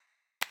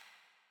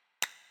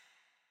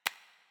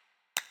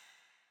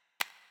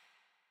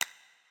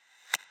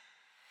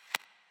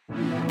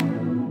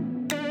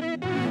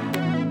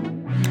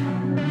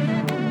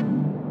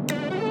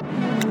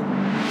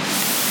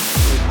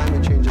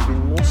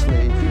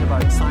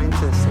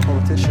scientists or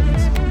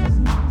politicians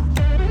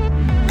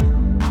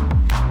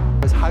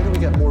is how do we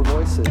get more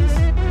voices,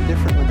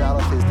 different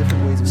modalities,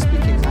 different ways of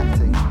speaking and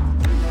acting.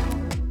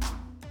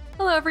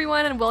 Hello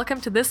everyone, and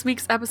welcome to this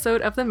week's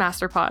episode of the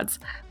MasterPods.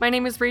 My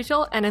name is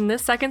Rachel, and in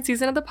this second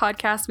season of the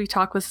podcast, we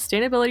talk with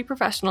sustainability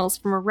professionals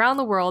from around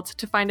the world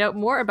to find out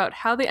more about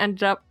how they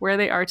ended up where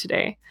they are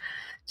today.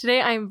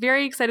 Today, I am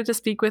very excited to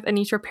speak with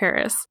Anitra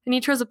Paris.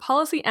 Anitra is a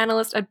policy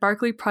analyst at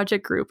Barkley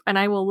Project Group, and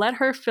I will let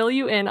her fill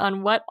you in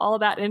on what all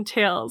that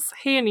entails.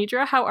 Hey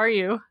Anitra, how are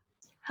you?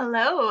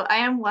 Hello, I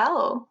am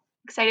well.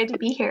 Excited to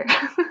be here.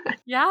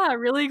 Yeah,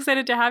 really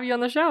excited to have you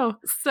on the show.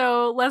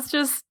 So let's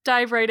just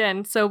dive right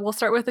in. So we'll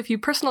start with a few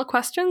personal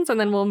questions, and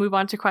then we'll move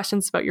on to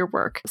questions about your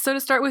work. So to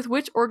start with,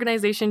 which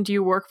organization do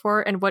you work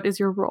for, and what is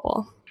your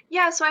role?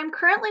 Yeah, so I'm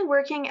currently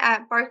working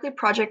at Barkley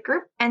Project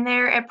Group, and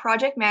they're a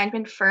project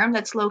management firm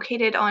that's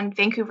located on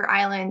Vancouver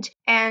Island.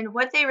 And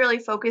what they really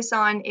focus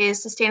on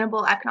is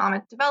sustainable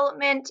economic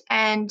development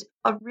and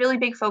a really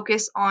big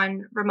focus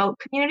on remote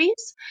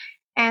communities.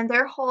 And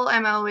their whole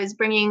MO is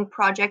bringing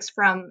projects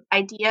from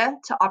idea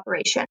to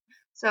operation.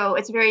 So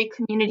it's a very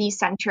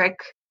community-centric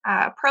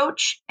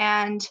approach.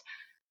 And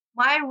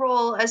my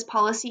role as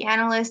policy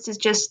analyst is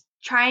just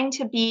trying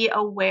to be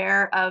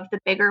aware of the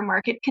bigger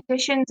market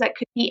conditions that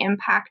could be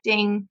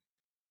impacting,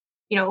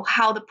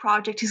 how the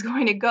project is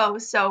going to go.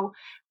 So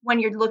when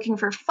you're looking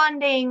for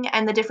funding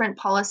and the different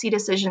policy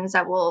decisions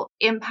that will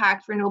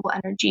impact renewable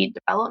energy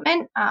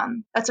development,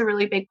 that's a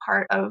really big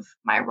part of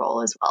my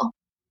role as well.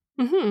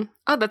 Mm-hmm.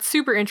 Oh, that's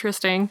super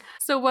interesting.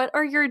 So what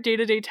are your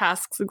day-to-day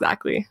tasks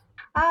exactly?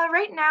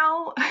 Right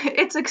now,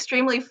 it's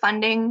extremely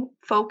funding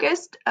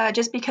focused,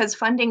 just because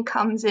funding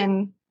comes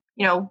in,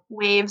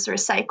 waves or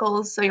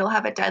cycles. So you'll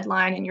have a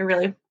deadline and you're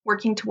really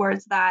working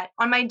towards that.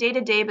 On my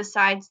day-to-day,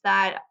 besides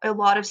that, a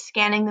lot of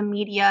scanning the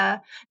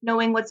media,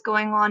 knowing what's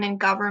going on in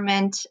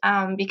government,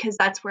 because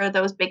that's where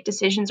those big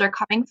decisions are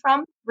coming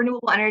from.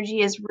 Renewable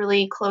energy is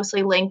really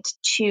closely linked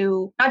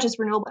to, not just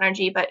renewable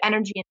energy, but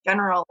energy in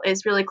general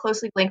is really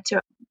closely linked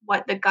to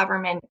what the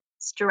government's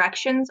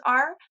directions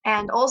are,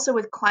 and also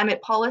with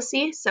climate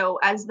policy. So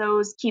as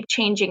those keep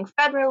changing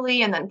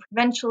federally and then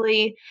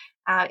provincially,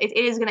 it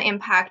is going to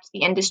impact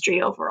the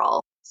industry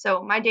overall.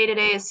 So my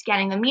day-to-day is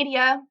scanning the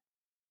media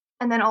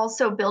and then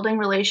also building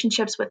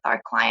relationships with our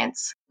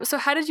clients. So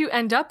how did you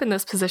end up in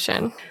this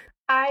position?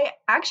 I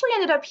actually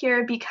ended up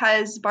here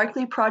because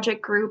Barkley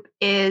Project Group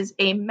is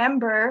a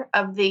member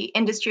of the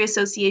industry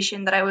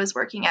association that I was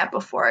working at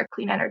before,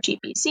 Clean Energy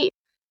BC.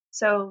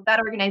 So that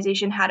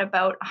organization had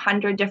about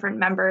 100 different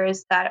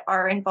members that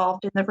are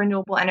involved in the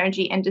renewable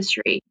energy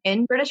industry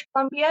in British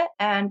Columbia,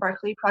 and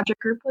Barkley Project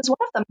Group was one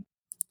of them.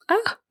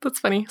 Ah, that's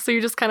funny. So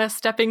you're just kind of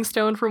stepping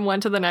stone from one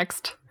to the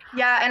next.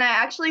 Yeah, and I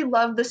actually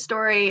love the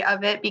story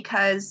of it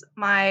because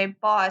my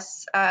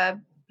boss,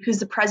 who's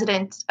the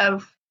president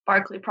of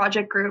Barkley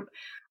Project Group,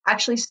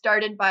 actually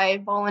started by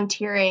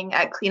volunteering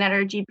at Clean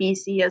Energy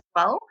BC as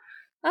well.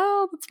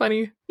 Oh, that's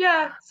funny.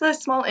 Yeah, it's a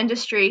small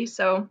industry,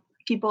 so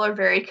people are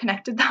very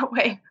connected that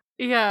way.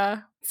 Yeah.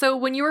 So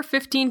when you were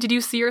 15, did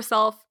you see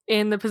yourself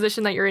in the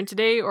position that you're in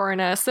today or in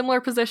a similar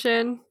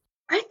position?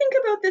 I think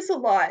about this a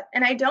lot,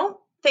 and I don't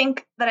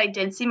think that I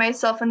did see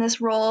myself in this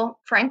role,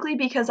 frankly,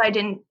 because I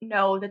didn't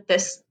know that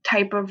this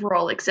type of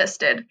role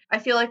existed. I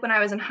feel like when I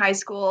was in high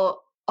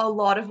school, a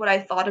lot of what I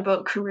thought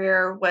about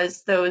career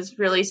was those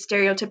really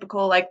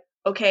stereotypical, like,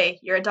 okay,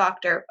 you're a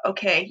doctor,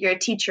 okay, you're a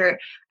teacher,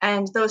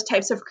 and those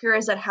types of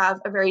careers that have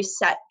a very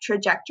set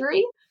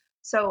trajectory.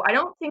 So I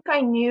don't think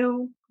I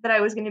knew that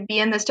I was going to be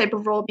in this type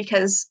of role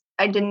because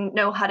I didn't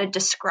know how to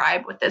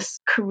describe what this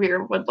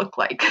career would look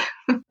like.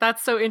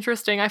 That's so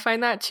interesting. I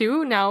find that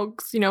too now,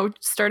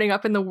 starting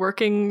up in the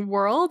working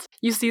world,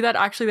 you see that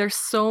actually there's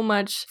so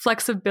much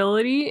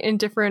flexibility in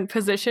different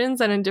positions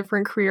and in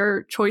different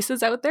career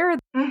choices out there.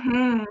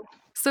 Mm-hmm.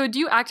 So do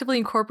you actively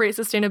incorporate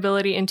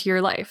sustainability into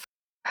your life?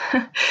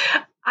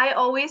 I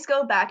always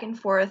go back and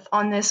forth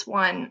on this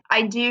one.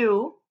 I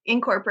do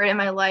incorporate in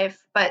my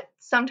life, but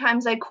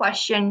sometimes I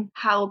question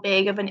how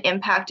big of an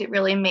impact it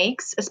really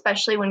makes,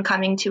 especially when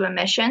coming to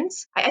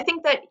emissions. I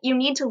think that you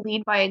need to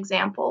lead by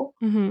example,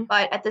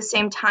 but at the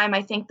same time,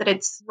 I think that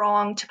it's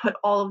wrong to put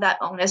all of that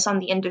onus on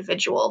the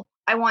individual.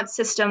 I want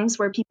systems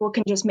where people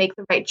can just make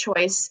the right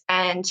choice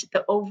and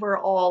the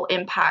overall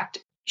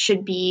impact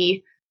should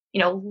be,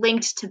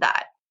 linked to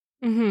that.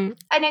 Mm-hmm.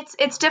 And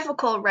it's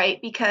difficult,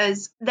 right?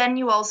 Because then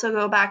you also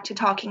go back to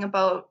talking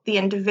about the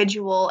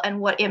individual and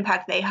what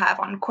impact they have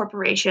on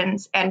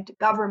corporations and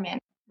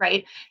government,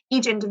 right?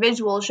 Each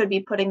individual should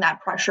be putting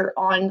that pressure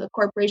on the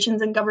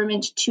corporations and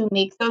government to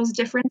make those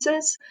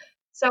differences.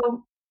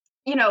 So,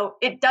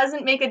 it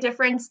doesn't make a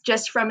difference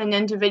just from an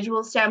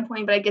individual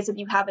standpoint, but I guess if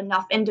you have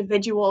enough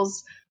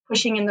individuals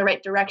pushing in the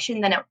right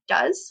direction, then it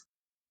does.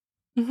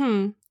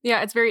 Mm-hmm.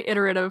 Yeah, it's very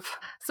iterative.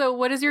 So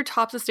what is your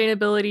top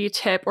sustainability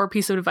tip or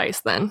piece of advice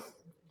then?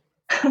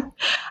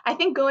 I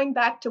think going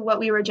back to what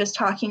we were just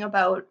talking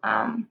about,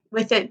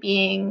 with it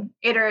being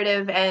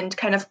iterative and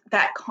kind of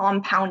that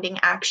compounding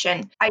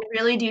action, I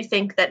really do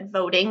think that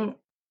voting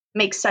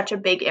makes such a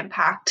big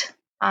impact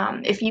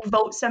If you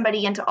vote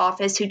somebody into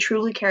office who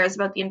truly cares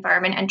about the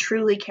environment and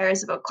truly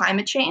cares about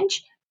climate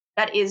change,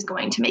 that is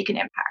going to make an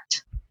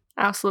impact.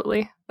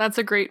 Absolutely. That's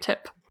a great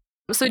tip.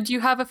 So do you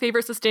have a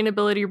favorite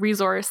sustainability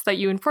resource that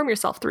you inform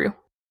yourself through?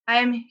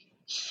 I'm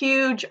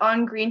huge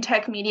on green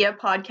tech media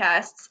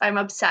podcasts. I'm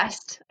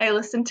obsessed. I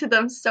listen to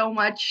them so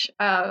much.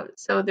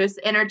 So there's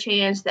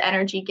Interchange, the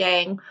Energy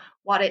Gang,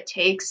 What It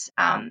Takes.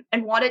 And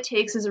What It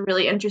Takes is a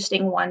really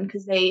interesting one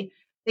because they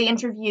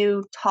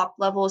interview top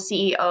level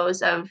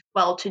CEOs of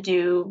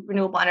well-to-do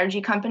renewable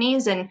energy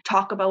companies and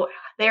talk about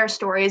their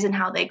stories and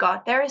how they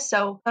got there.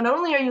 So not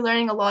only are you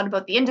learning a lot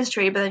about the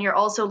industry, but then you're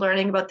also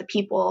learning about the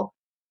people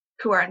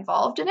who are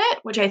involved in it,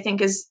 which I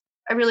think is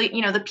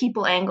the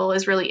people angle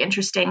is really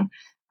interesting.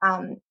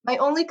 My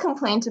only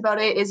complaint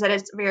about it is that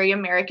it's very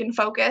American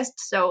focused.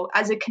 So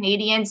as a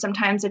Canadian,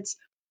 sometimes it's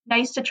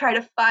nice to try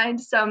to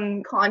find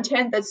some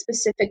content that's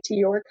specific to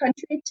your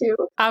country too.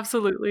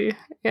 Absolutely.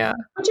 Yeah.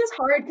 Which is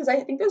hard because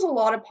I think there's a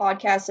lot of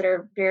podcasts that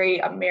are very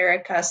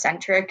America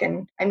centric.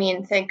 And I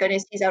mean, thank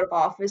goodness he's out of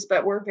office,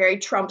 but we're very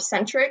Trump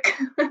centric.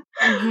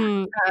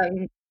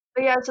 Mm-hmm.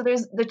 But yeah, so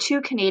there's the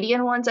two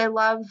Canadian ones I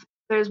love.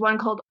 There's one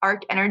called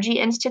Arc Energy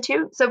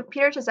Institute. So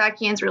Peter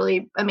Tazakian's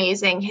really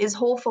amazing. His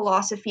whole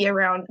philosophy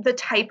around the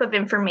type of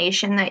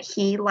information that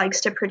he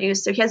likes to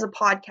produce. So he has a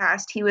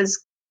podcast. He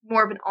was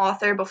more of an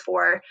author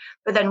before,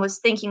 but then was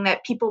thinking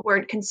that people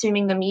weren't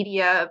consuming the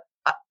media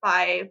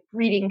by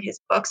reading his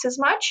books as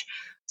much.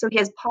 So he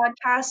has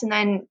podcasts, and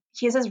then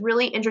he has this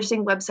really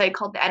interesting website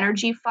called the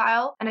Energy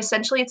File. And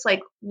essentially it's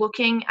like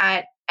looking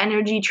at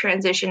energy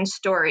transition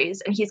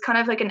stories. And he's kind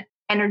of like an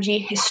energy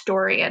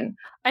historian.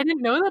 I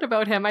didn't know that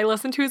about him. I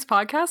listened to his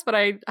podcast, but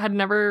I had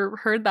never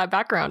heard that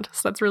background.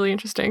 So that's really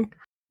interesting.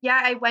 Yeah,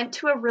 I went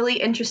to a really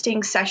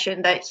interesting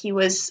session that he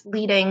was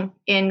leading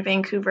in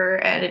Vancouver,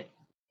 and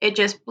it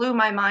just blew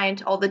my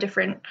mind, all the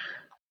different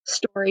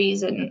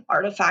stories and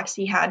artifacts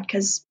he had,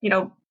 because,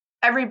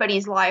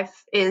 everybody's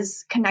life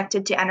is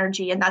connected to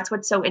energy. And that's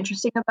what's so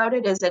interesting about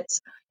it is it's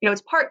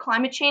part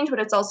climate change, but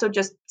it's also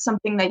just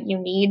something that you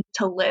need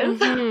to live.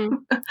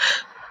 Mm-hmm.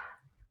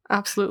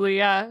 Absolutely.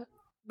 Yeah.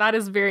 That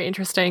is very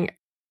interesting.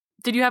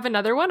 Did you have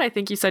another one? I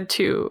think you said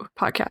 2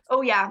 podcasts.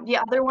 Oh, yeah. The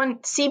other one,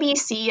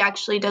 CBC,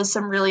 actually does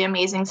some really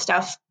amazing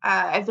stuff.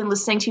 I've been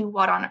listening to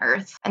What on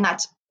Earth, and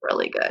that's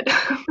really good.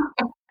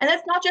 And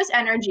that's not just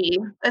energy.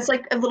 It's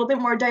like a little bit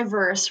more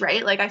diverse,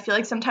 right? Like I feel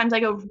like sometimes I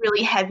go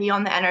really heavy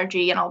on the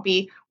energy and I'll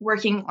be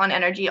working on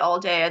energy all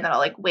day and then I'll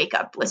like wake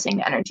up listening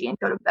to energy and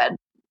go to bed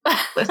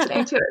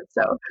listening to it.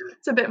 So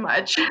it's a bit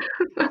much.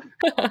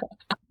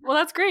 Well,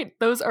 that's great.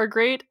 Those are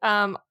great.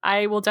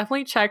 I will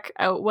definitely check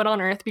out What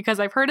on Earth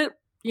because I've heard it,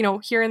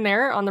 here and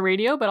there on the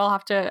radio, but I'll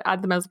have to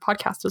add them as a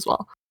podcast as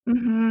well.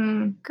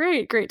 Mm-hmm.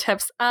 Great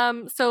tips.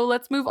 So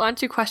let's move on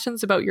to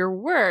questions about your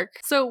work.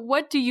 So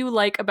what do you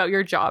like about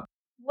your job?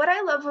 What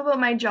I love about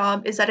my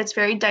job is that it's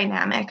very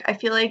dynamic. I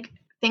feel like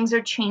things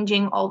are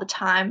changing all the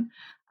time.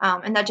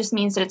 And that just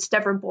means that it's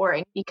never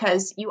boring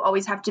because you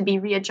always have to be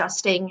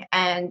readjusting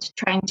and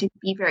trying to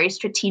be very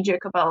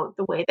strategic about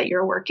the way that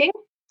you're working.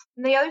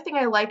 And the other thing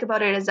I like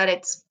about it is that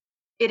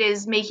it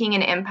is making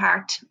an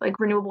impact. Like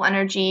renewable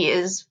energy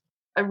is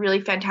a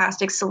really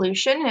fantastic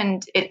solution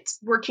and it's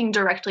working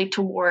directly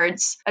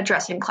towards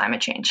addressing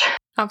climate change.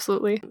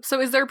 Absolutely. So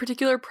is there a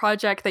particular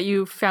project that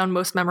you found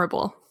most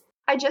memorable?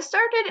 I just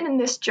started in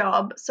this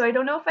job, so I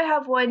don't know if I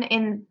have one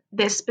in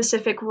this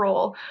specific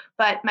role,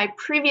 but my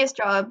previous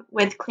job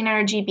with Clean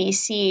Energy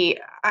BC,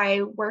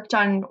 I worked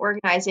on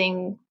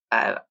organizing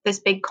this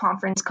big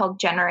conference called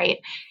Generate.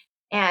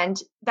 And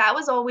that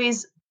was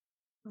always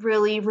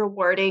really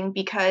rewarding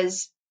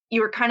because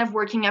you were kind of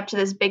working up to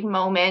this big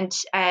moment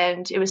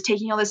and it was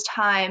taking all this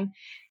time.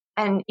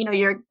 And,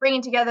 you're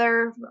bringing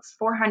together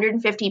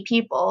 450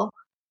 people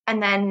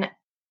and then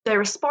the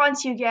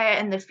response you get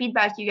and the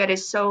feedback you get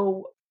is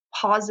so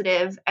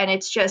positive, and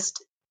it's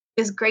just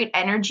this great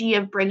energy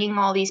of bringing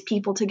all these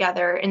people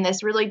together in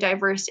this really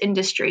diverse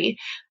industry,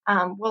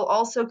 while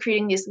also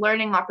creating these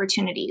learning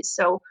opportunities.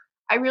 So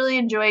I really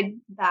enjoyed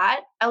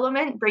that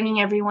element, bringing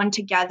everyone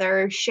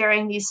together,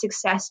 sharing these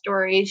success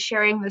stories,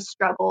 sharing the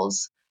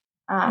struggles.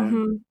 I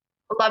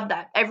love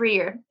that every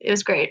year. It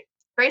was great.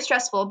 Very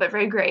stressful, but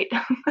very great.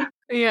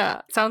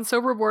 Yeah, sounds so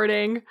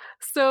rewarding.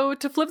 So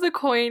to flip the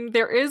coin,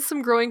 there is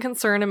some growing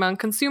concern among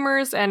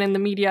consumers and in the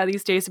media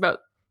these days about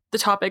the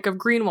topic of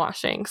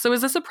greenwashing. So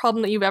is this a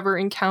problem that you've ever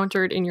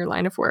encountered in your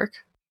line of work?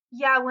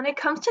 Yeah, when it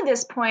comes to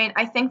this point,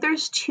 I think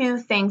there's 2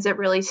 things that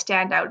really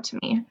stand out to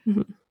me.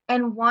 Mm-hmm.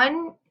 And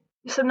one,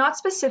 so not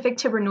specific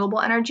to renewable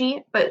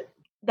energy, but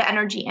the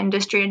energy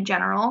industry in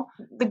general,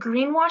 the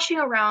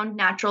greenwashing around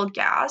natural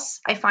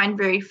gas, I find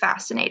very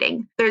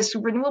fascinating. There's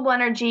renewable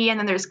energy and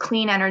then there's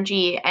clean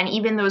energy, and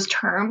even those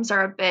terms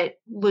are a bit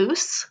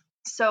loose.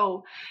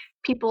 So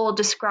people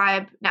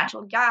describe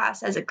natural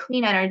gas as a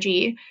clean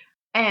energy,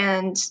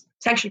 and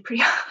it's actually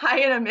pretty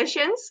high in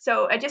emissions.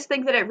 So I just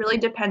think that it really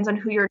depends on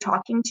who you're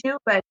talking to.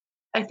 But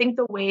I think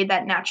the way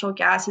that natural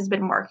gas has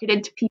been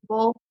marketed to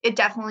people, it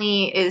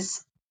definitely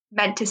is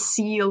meant to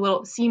seem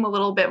a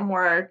little bit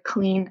more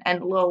clean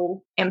and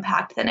low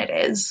impact than it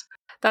is.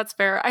 That's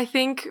fair. I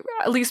think,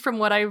 at least from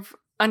what I've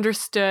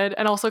understood,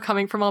 and also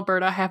coming from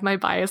Alberta, I have my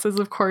biases,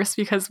 of course,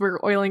 because we're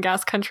oil and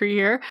gas country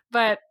here,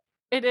 but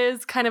it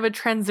is kind of a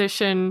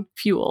transition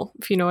fuel,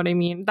 if you know what I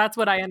mean. That's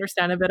what I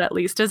understand of it, at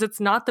least, is it's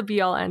not the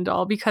be all end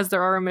all because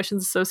there are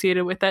emissions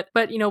associated with it.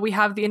 But, we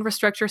have the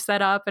infrastructure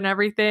set up and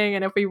everything.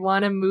 And if we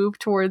want to move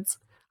towards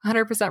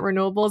 100%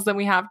 renewables, then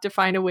we have to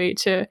find a way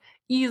to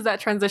ease that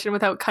transition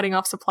without cutting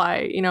off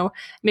supply,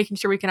 making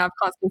sure we can have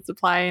constant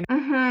supply.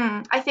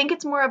 I think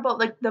it's more about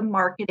like the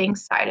marketing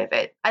side of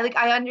it.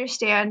 I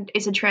understand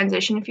it's a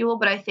transition fuel,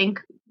 but I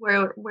think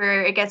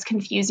where it gets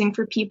confusing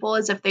for people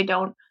is if they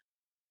don't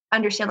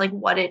understand like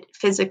what it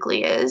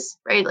physically is,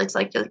 right? It's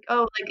like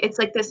it's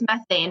like this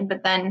methane,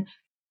 but then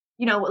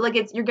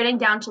you're getting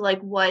down to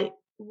like what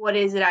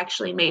is it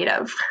actually made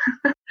of.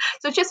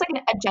 So it's just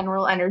like a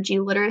general energy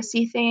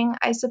literacy thing,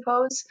 I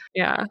suppose.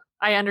 Yeah,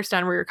 I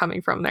understand where you're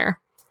coming from there.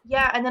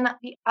 Yeah, and then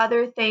the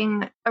other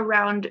thing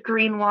around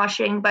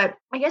greenwashing, but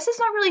I guess it's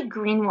not really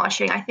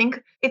greenwashing. I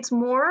think it's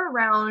more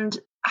around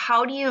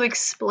how do you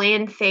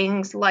explain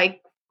things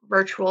like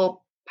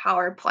virtual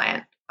power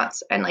plant.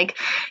 And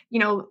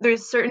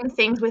there's certain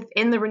things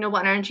within the renewable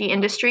energy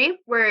industry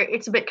where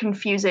it's a bit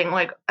confusing.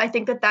 Like, I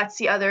think that's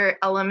the other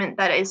element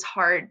that is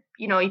hard.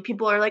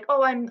 People are like,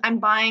 oh, I'm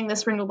buying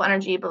this renewable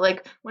energy, but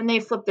like when they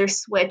flip their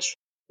switch,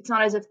 it's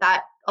not as if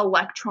that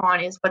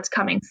electron is what's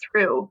coming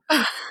through.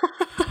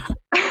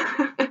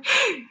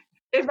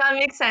 If that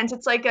makes sense.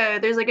 It's like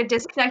there's like a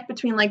disconnect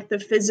between like the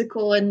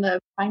physical and the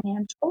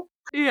financial.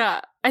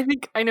 Yeah, I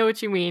think I know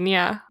what you mean.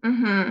 Yeah.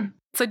 Mm-hmm.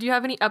 So do you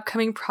have any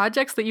upcoming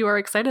projects that you are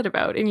excited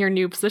about in your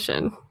new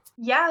position?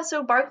 Yeah,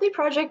 so Barkley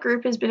Project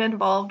Group has been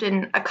involved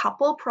in a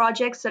couple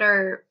projects that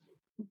are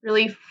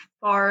really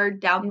far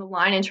down the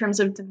line in terms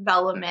of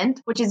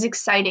development, which is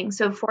exciting.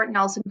 So Fort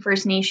Nelson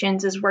First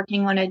Nations is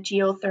working on a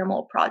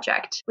geothermal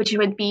project, which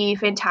would be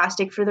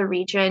fantastic for the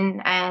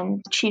region.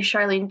 And Chief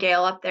Charlene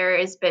Gale up there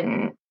has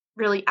been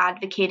really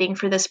advocating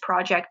for this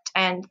project,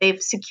 and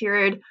they've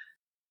secured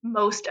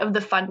most of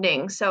the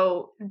funding.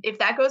 So if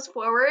that goes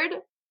forward,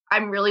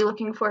 I'm really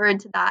looking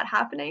forward to that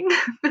happening.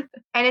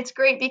 And it's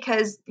great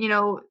because,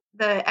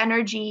 the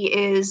energy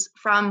is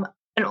from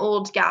an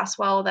old gas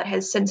well that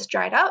has since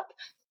dried up.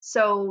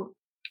 So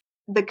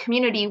the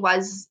community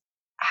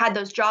had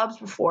those jobs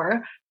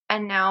before,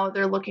 and now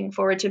they're looking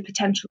forward to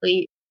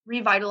potentially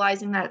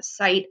revitalizing that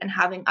site and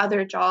having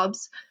other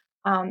jobs.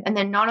 And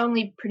then not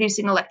only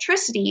producing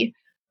electricity,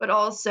 but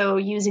also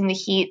using the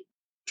heat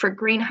for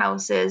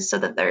greenhouses so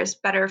that there's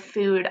better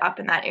food up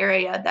in that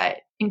area that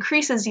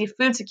increases the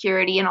food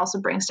security and also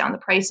brings down the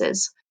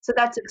prices. So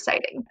that's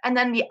exciting. And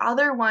then the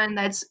other one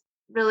that's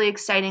really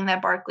exciting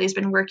that Barkley's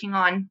been working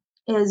on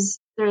is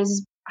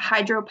there's a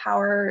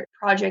hydropower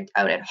project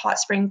out at Hot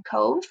Spring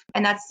Cove,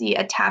 and that's the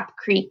Atap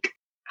Creek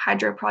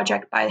hydro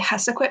project by the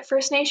Hessequit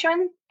First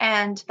Nation,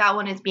 and that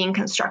one is being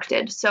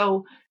constructed.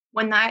 So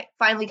when that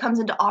finally comes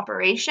into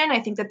operation, I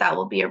think that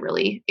will be a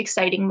really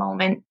exciting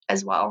moment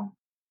as well.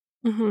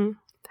 Mm-hmm.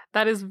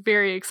 That is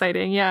very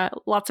exciting. Yeah,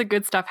 lots of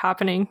good stuff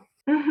happening.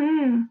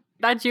 Mm-hmm.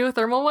 That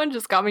geothermal one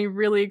just got me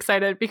really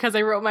excited because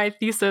I wrote my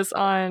thesis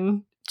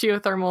on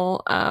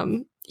geothermal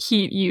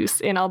heat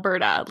use in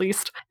Alberta, at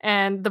least,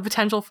 and the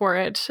potential for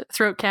it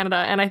throughout Canada.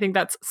 And I think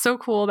that's so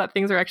cool that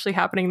things are actually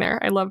happening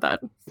there. I love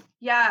that.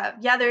 Yeah,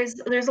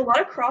 there's a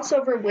lot of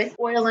crossover with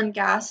oil and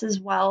gas as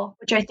well,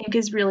 which I think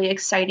is really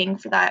exciting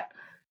for that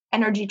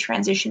energy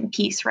transition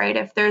piece, right?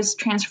 If there's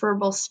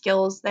transferable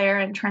skills there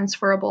and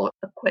transferable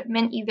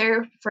equipment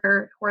either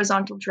for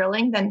horizontal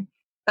drilling, then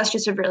that's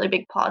just a really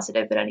big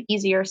positive and an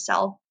easier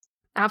sell.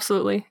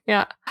 Absolutely.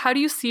 Yeah. How do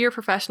you see your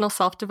professional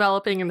self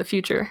developing in the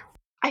future?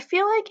 I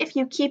feel like if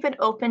you keep an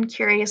open,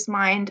 curious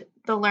mind,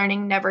 the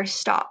learning never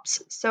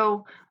stops.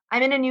 So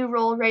I'm in a new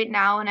role right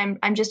now, and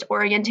I'm just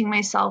orienting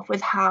myself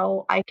with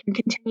how I can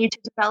continue to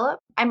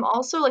develop. I'm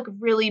also like a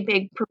really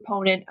big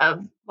proponent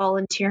of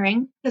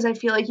volunteering because I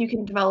feel like you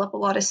can develop a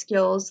lot of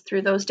skills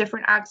through those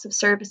different acts of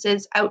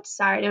services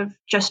outside of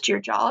just your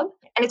job.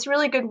 And it's a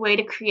really good way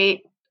to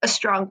create a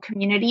strong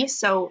community.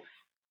 So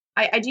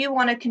I do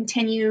want to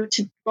continue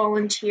to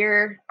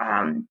volunteer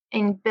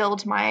and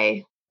build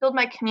my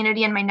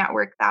community and my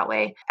network that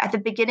way. At the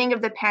beginning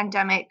of the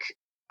pandemic,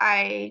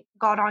 I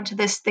got onto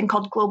this thing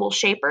called Global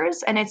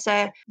Shapers, and it's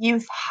a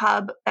youth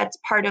hub that's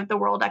part of the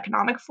World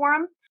Economic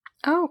Forum.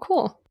 Oh,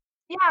 cool.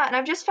 Yeah, and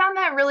I've just found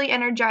that really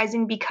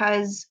energizing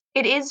because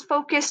it is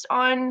focused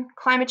on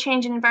climate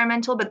change and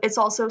environmental, but it's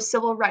also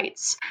civil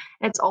rights,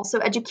 and it's also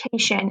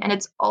education, and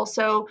it's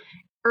also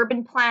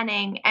urban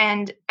planning.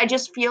 And I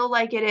just feel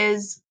like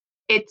it's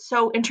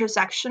so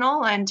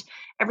intersectional, and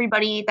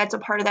everybody that's a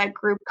part of that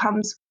group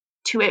comes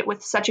to it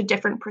with such a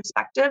different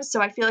perspective.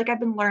 So I feel like I've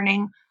been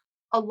learning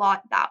a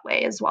lot that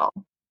way as well.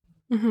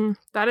 Mm-hmm.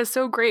 That is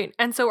so great.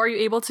 And so are you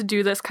able to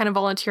do this kind of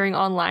volunteering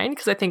online?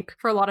 Because I think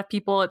for a lot of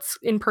people, it's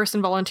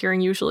in-person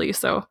volunteering usually.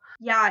 So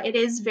yeah, it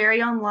is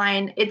very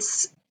online.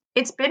 It's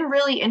It's been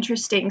really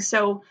interesting.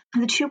 So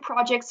the two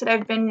projects that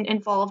I've been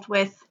involved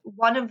with,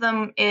 one of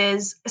them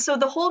is, so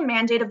the whole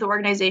mandate of the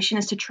organization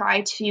is to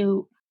try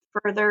to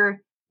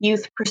further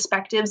youth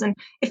perspectives. And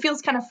it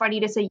feels kind of funny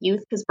to say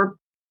youth because we're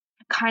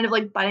kind of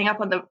like butting up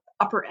on the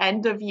upper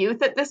end of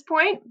youth at this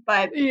point,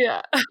 but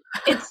yeah,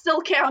 it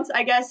still counts,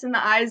 I guess, in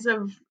the eyes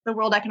of the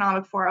World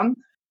Economic Forum.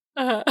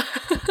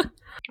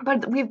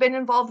 But we've been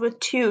involved with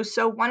two.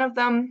 So one of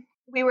them,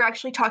 we were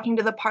actually talking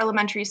to the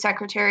parliamentary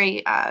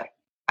secretary,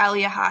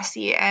 Alia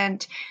Hassi,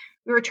 and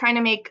we were trying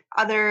to make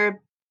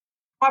other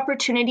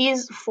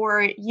opportunities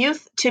for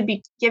youth to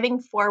be giving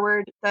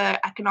forward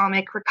the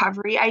economic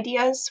recovery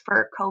ideas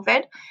for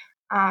COVID.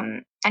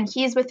 And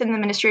he's within the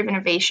Ministry of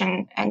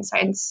Innovation and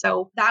Science.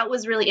 So that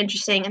was really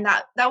interesting. And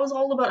that was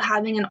all about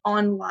having an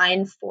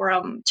online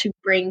forum to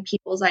bring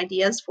people's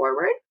ideas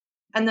forward.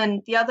 And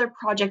then the other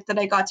project that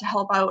I got to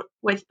help out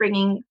with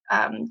bringing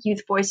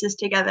youth voices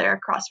together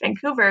across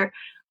Vancouver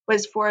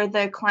was for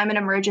the Climate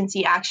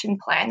Emergency Action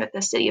Plan that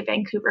the City of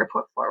Vancouver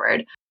put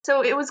forward.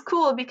 So it was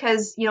cool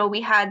because,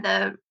 we had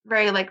the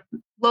very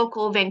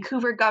local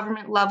Vancouver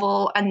government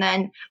level, and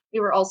then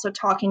we were also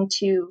talking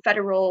to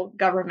federal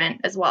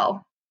government as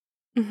well.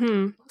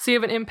 Mm-hmm. So you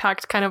have an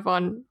impact kind of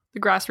on the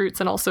grassroots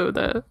and also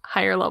the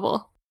higher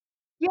level.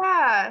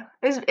 Yeah,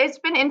 it's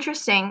been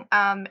interesting.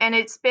 And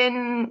it's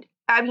been,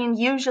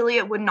 usually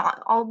it would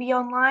not all be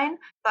online,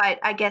 but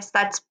I guess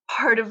that's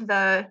part of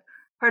the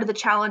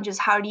challenge is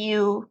how do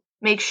you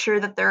make sure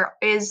that there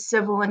is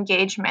civil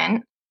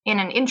engagement in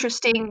an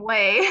interesting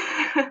way,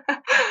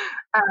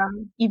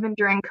 even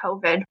during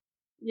COVID.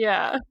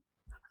 Yeah.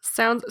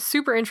 Sounds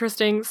super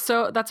interesting.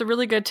 So that's a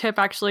really good tip,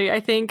 actually. I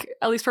think,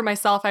 at least for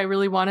myself, I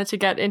really wanted to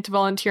get into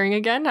volunteering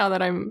again now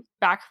that I'm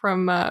back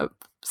from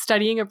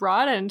studying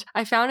abroad. And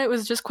I found it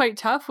was just quite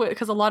tough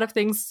because a lot of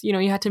things,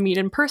 you had to meet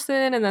in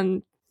person, and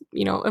then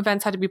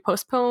events had to be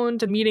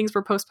postponed and meetings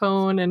were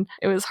postponed, and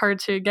it was hard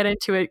to get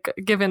into it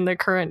given the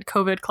current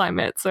COVID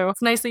climate. So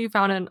it's nice that you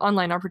found an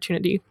online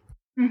opportunity.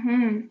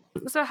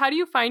 Mm-hmm. So how do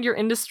you find your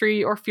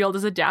industry or field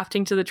is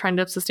adapting to the trend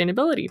of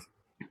sustainability?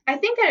 I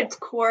think at its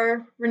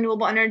core,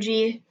 renewable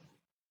energy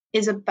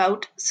is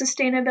about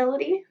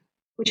sustainability,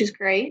 which is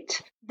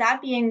great.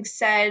 That being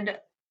said,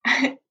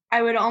 I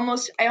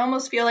almost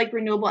feel like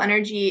renewable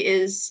energy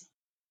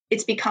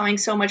it's becoming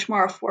so much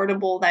more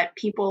affordable that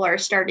people are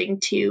starting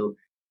to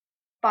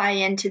buy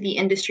into the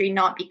industry,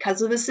 not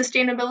because of the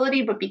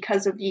sustainability, but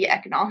because of the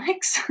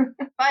economics.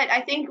 But I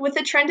think with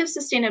the trend of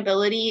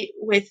sustainability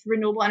with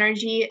renewable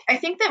energy, I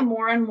think that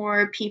more and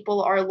more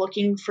people are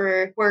looking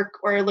for work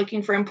or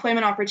looking for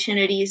employment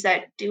opportunities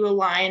that do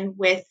align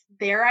with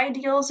their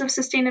ideals of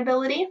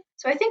sustainability.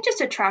 So I think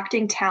just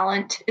attracting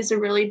talent is a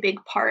really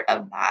big part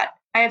of that.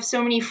 I have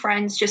so many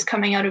friends just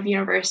coming out of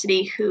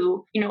university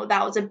who,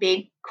 that was a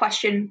big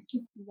question.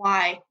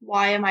 Why?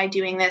 Why am I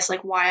doing this?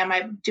 Why am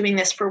I doing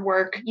this for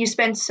work? You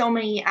spend so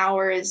many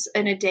hours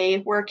in a day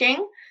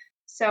working.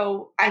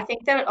 So I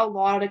think that a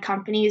lot of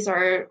companies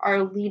are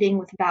leading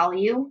with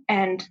value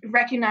and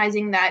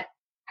recognizing that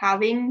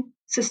having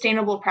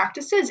sustainable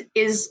practices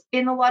is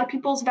in a lot of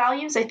people's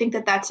values. I think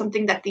that that's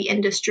something that the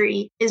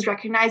industry is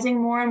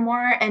recognizing more and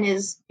more and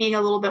is being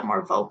a little bit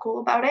more vocal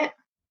about it.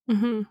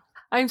 Mm-hmm.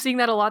 I'm seeing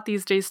that a lot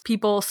these days,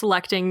 people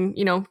selecting,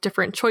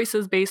 different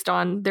choices based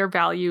on their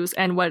values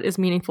and what is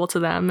meaningful to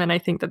them. And I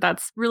think that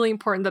that's really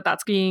important that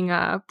that's being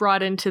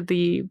brought into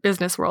the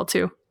business world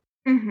too.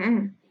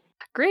 Mm-hmm.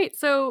 Great.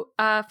 So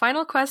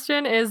final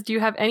question is, do you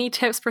have any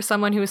tips for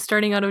someone who is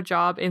starting out a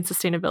job in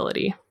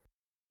sustainability?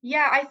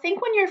 Yeah, I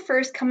think when you're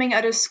first coming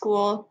out of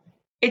school,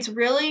 it's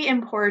really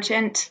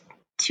important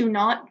to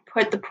not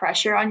put the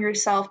pressure on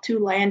yourself to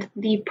land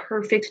the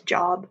perfect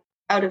job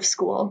out of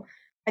school.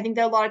 I think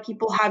that a lot of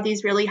people have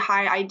these really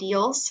high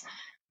ideals,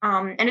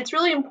 and it's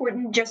really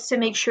important just to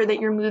make sure that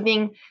you're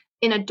moving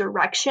in a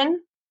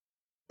direction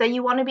that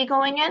you want to be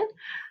going in.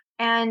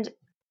 And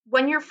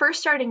when you're first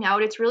starting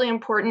out, it's really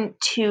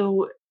important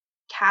to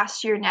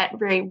cast your net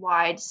very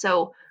wide.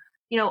 So,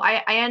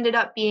 I ended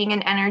up being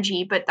in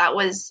energy, but that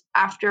was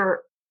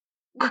after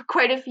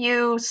quite a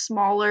few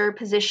smaller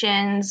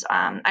positions.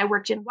 I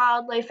worked in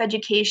wildlife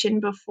education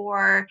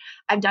before.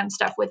 I've done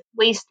stuff with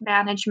waste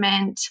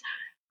management.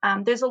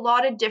 There's a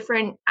lot of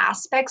different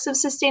aspects of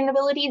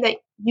sustainability that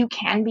you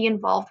can be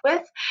involved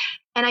with.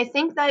 And I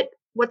think that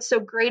what's so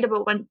great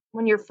about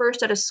when you're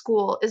first out of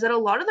school is that a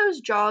lot of those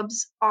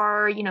jobs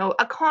are,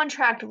 a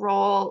contract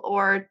role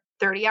or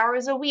 30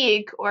 hours a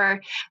week,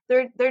 or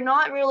they're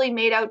not really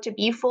made out to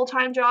be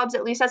full-time jobs.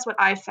 At least that's what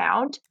I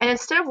found. And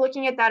instead of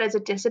looking at that as a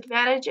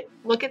disadvantage,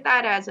 look at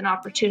that as an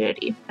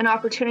opportunity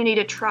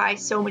to try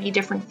so many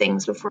different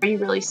things before you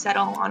really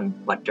settle on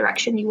what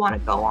direction you want to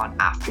go on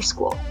after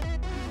school.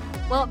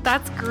 Well,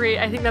 that's great.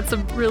 I think that's a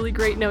really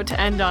great note to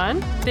end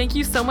on. Thank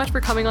you so much for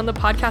coming on the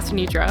podcast,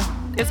 Anitra.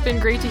 It's been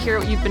great to hear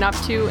what you've been up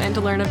to and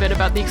to learn a bit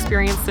about the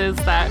experiences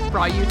that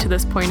brought you to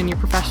this point in your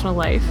professional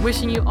life.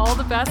 Wishing you all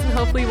the best, and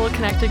hopefully we'll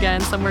connect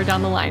again somewhere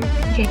down the line.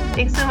 Okay,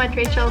 thanks so much,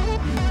 Rachel.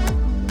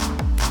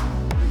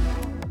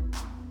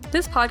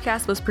 This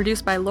podcast was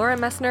produced by Laura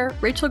Messner,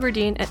 Rachel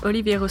Gurdine, and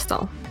Olivier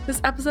Roustan. This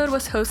episode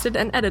was hosted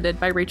and edited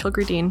by Rachel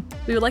Gradine.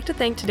 We would like to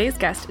thank today's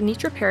guest,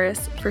 Anitra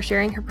Paris, for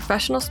sharing her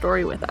professional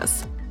story with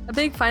us. A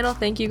big final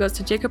thank you goes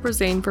to Jacob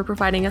Rosane for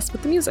providing us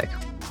with the music.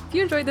 If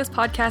you enjoyed this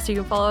podcast, you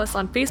can follow us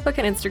on Facebook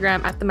and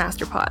Instagram at The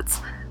Masterpods.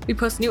 We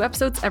post new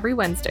episodes every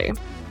Wednesday.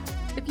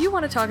 If you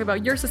want to talk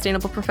about your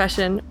sustainable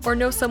profession or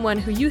know someone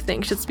who you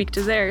think should speak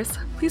to theirs,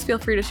 please feel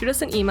free to shoot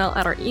us an email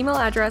at our email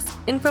address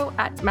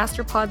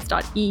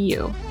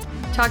info@masterpods.eu.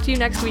 Talk to you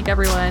next week,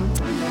 everyone.